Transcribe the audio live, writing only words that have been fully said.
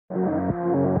Good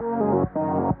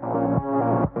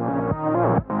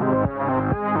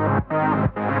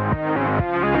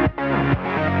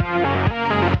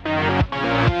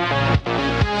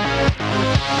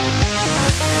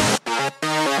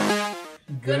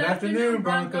afternoon,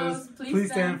 Broncos. Please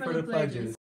stand for the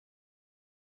pledges.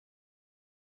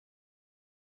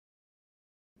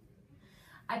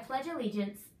 I pledge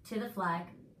allegiance to the flag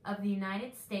of the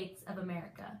United States of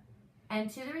America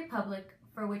and to the republic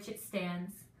for which it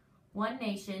stands, one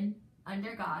nation,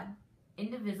 under God,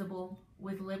 indivisible,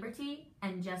 with liberty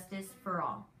and justice for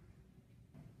all.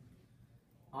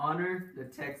 Honor the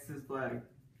Texas flag.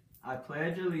 I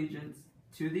pledge allegiance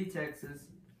to the Texas,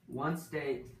 one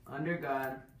state, under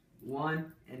God,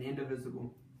 one and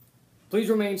indivisible. Please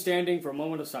remain standing for a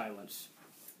moment of silence.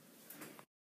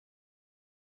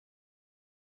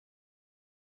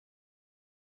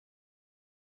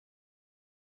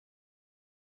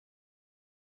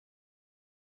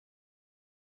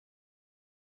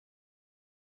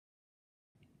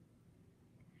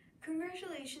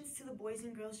 Congratulations to the boys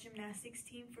and girls gymnastics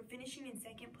team for finishing in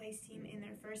second place team in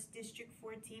their first District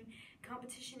 4 team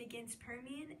competition against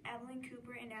Permian, Abilene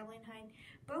Cooper, and Abilene High.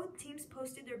 Both teams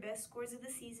posted their best scores of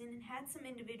the season and had some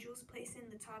individuals place in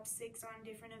the top 6 on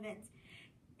different events.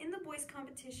 In the boys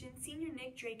competition, senior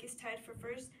Nick Drake is tied for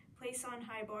first place on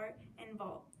high bar and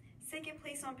vault, second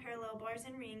place on parallel bars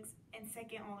and rings, and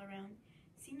second all around.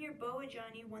 Senior Bo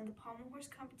Ajani won the pommel horse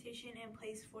competition and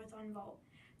placed fourth on vault.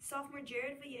 Sophomore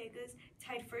Jared Villegas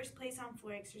tied first place on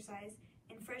floor exercise,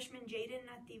 and freshman Jaden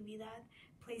Natividad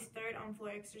placed third on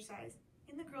floor exercise.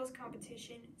 In the girls'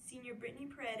 competition, senior Brittany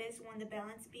Paredes won the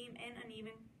balance beam and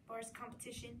uneven bars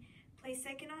competition, placed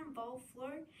second on vault,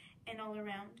 floor, and all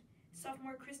around.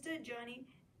 Sophomore Krista Johnny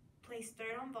placed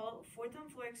third on vault, fourth on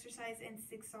floor exercise, and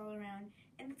sixth all around.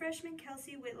 And freshman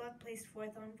Kelsey Whitlock placed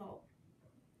fourth on vault.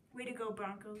 Way to go,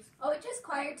 Broncos. OHS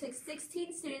Choir took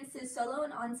 16 students to the solo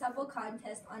and ensemble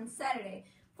contest on Saturday.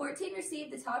 14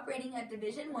 received the top rating at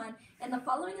Division I, and the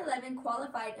following 11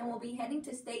 qualified and will be heading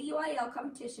to state UIL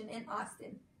competition in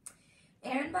Austin.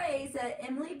 Aaron Baeza,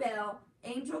 Emily Bell,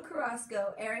 Angel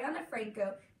Carrasco, Ariana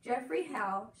Franco, Jeffrey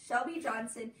Howell, Shelby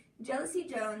Johnson, Jealousy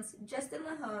Jones, Justin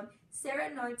Lahone, Sarah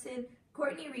Norton,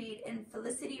 Courtney Reed, and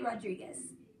Felicity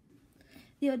Rodriguez.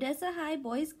 The Odessa High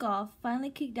Boys Golf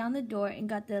finally kicked down the door and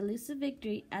got the elusive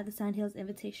victory at the Sandhills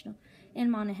Invitational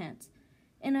in Monahans.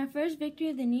 In our first victory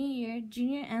of the new year,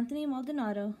 junior Anthony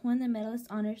Maldonado won the medalist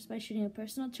honors by shooting a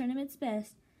personal tournament's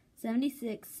best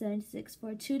 76-76 for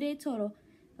a two-day total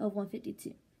of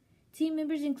 152. Team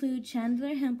members include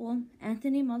Chandler Hempel,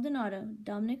 Anthony Maldonado,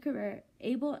 Dominic Carrera,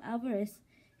 Abel Alvarez,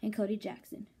 and Cody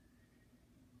Jackson.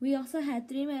 We also had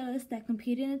 3 medalists that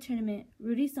competed in the tournament: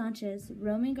 Rudy Sanchez,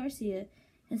 Roman Garcia,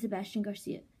 and Sebastian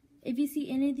Garcia. If you see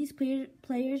any of these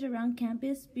players around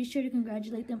campus, be sure to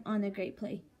congratulate them on their great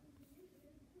play.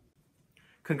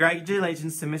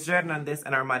 Congratulations to Mr. Hernandez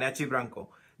and our Mariachi Bronco.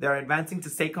 They are advancing to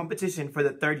state competition for the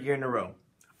 3rd year in a row.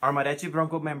 Our Mariachi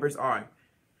Bronco members are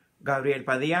Gabriel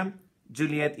Padilla,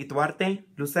 Juliet Ituarte,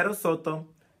 Lucero Soto,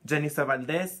 Jenisa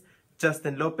Valdez,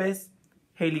 Justin Lopez,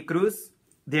 Haley Cruz,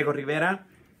 Diego Rivera,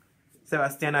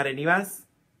 Sebastián Arenivas,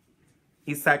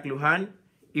 Isaac Luján,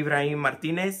 Ibrahim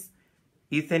Martinez,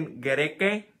 Ethan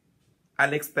Guereque,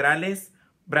 Alex Perales,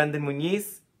 Brandon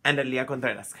Muñiz, and Elia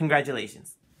Contreras.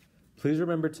 Congratulations. Please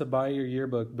remember to buy your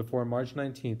yearbook before March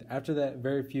 19th. After that,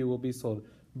 very few will be sold.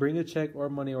 Bring a check or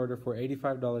money order for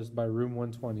 $85 by room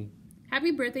 120.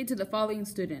 Happy birthday to the following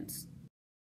students.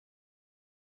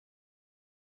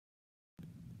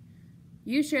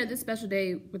 You share this special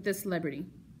day with this celebrity.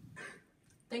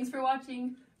 Thanks for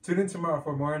watching. Tune in tomorrow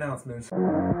for more announcements.